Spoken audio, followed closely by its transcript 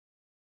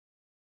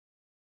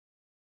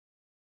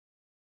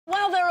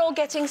they're all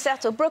getting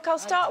settled, Brooke, I'll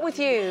start with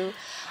you.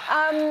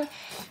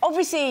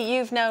 Obviously,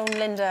 you've known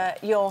Linda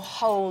your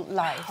whole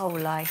life. Whole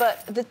life.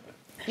 But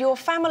your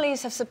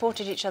families have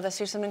supported each other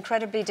through some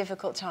incredibly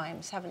difficult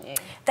times, haven't you?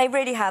 They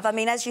really have. I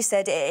mean, as you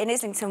said, in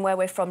Islington, where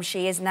we're from,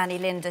 she is Nanny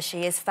Linda.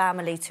 She is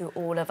family to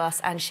all of us,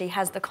 and she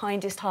has the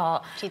kindest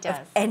heart of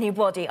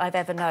anybody I've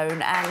ever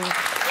known. And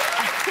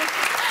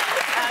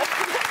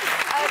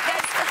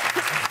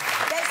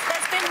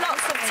there's been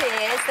lots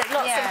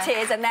of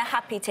tears, and they're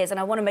happy tears, and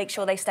I want to make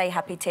sure they stay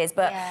happy tears.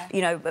 But,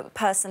 you know,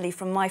 personally,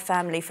 from my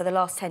family, for the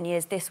last 10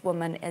 years, this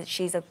woman,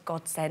 she's a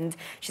godsend.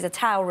 She's a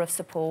tower of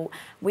support.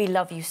 We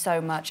love you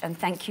so much, and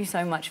thank you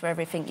so much for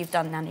everything you've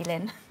done, Nanny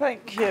Lynn.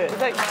 Thank you.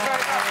 Thank you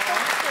very much.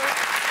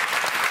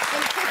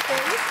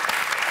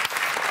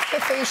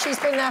 Kiffy, she's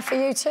been there for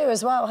you too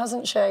as well,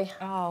 hasn't she?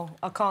 Oh,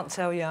 I can't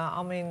tell you.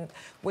 I mean,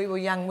 we were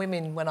young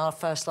women when I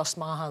first lost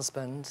my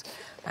husband,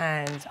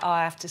 and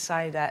I have to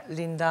say that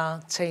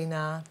Linda,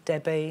 Tina,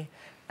 Debbie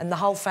and the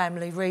whole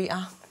family,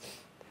 Rita,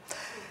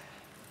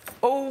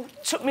 all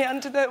took me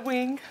under their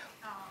wing.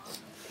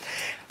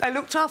 They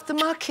looked after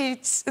my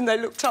kids and they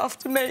looked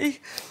after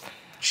me.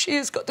 She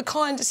has got the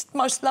kindest,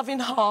 most loving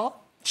heart.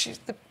 She's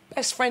the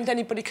best friend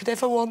anybody could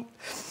ever want.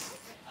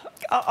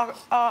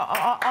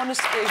 I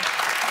honestly...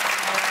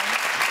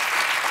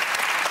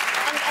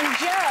 And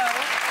Joe,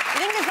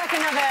 Linda's like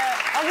another...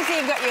 Obviously,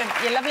 you've got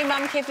your lovely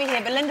mum, Kiffy,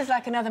 here, but Linda's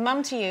like another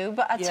mum to you.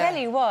 But I tell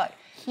you what,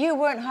 you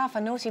weren't half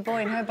a naughty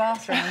boy in her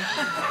bathroom.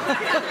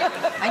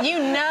 And you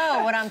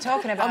know what I'm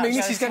talking about, I mean,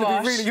 this Joe is going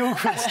to be really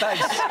awkward,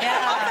 Stace.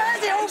 I've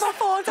heard it all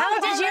before. How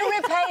did you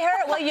repay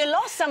her? Well, you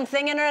lost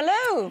something in her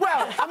loo.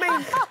 Well, I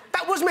mean,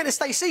 that was meant to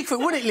stay secret,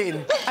 wasn't it,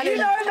 Lynn? And you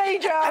know me,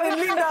 Joe. And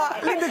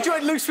then Linda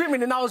joined loose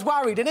women, and I was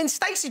worried. And then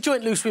Stacey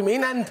joined loose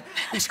women, and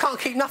you just can't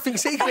keep nothing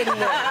secret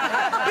anymore.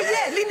 But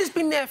yeah, Linda's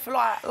been there for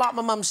like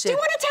my mum said. Do you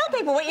want to tell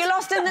people what you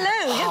lost in the loo?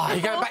 Oh,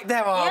 you're going back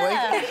there, are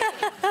we?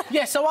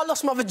 Yeah, so I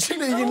lost my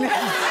virginity in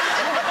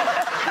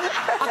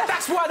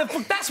That's why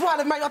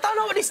they made... I don't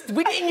know what this...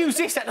 We didn't use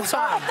this at the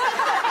time.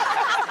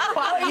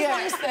 But, yeah.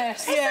 What is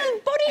this? Yeah.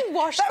 Body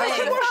wash thing.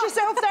 You wash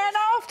yourself then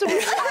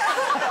afterwards.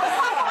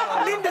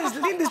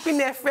 Linda's been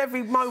there for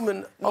every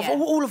moment of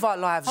all of our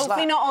lives.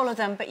 Hopefully not all of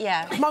them, but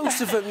yeah. Most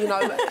of them, you know.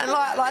 And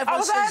like I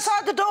was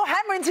outside the door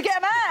hammering to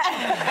get them out.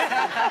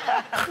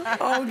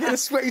 Oh, I'm getting a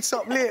sweaty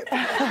top lip.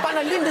 But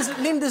no,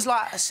 Linda's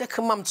like a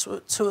second mum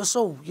to us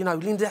all. You know,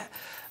 Linda...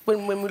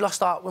 When we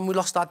lost our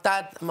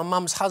dad and my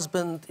mum's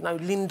husband, you know,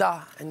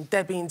 Linda and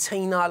Debbie and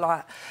Tina,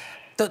 like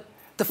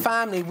the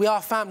family, we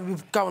are family.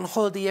 We go on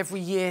holiday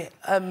every year.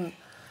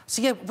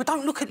 So yeah, we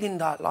don't look at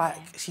Linda like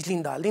she's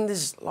Linda.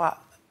 Linda's like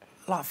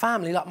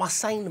family, like my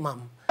sane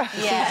mum.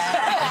 Yeah.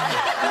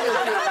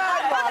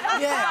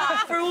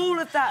 For all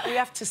of that, we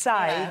have to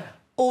say,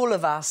 all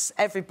of us,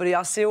 everybody,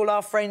 I see all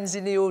our friends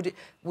in the audience,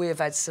 we have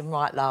had some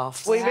right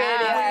laughs. We really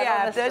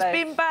have. There's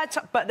been bad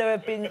times, but there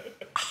have been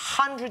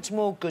hundreds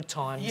more good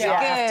times, I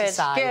have to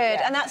say.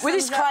 Good. And that's with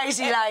this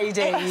crazy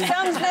lady. It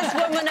sums this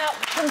woman up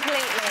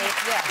completely.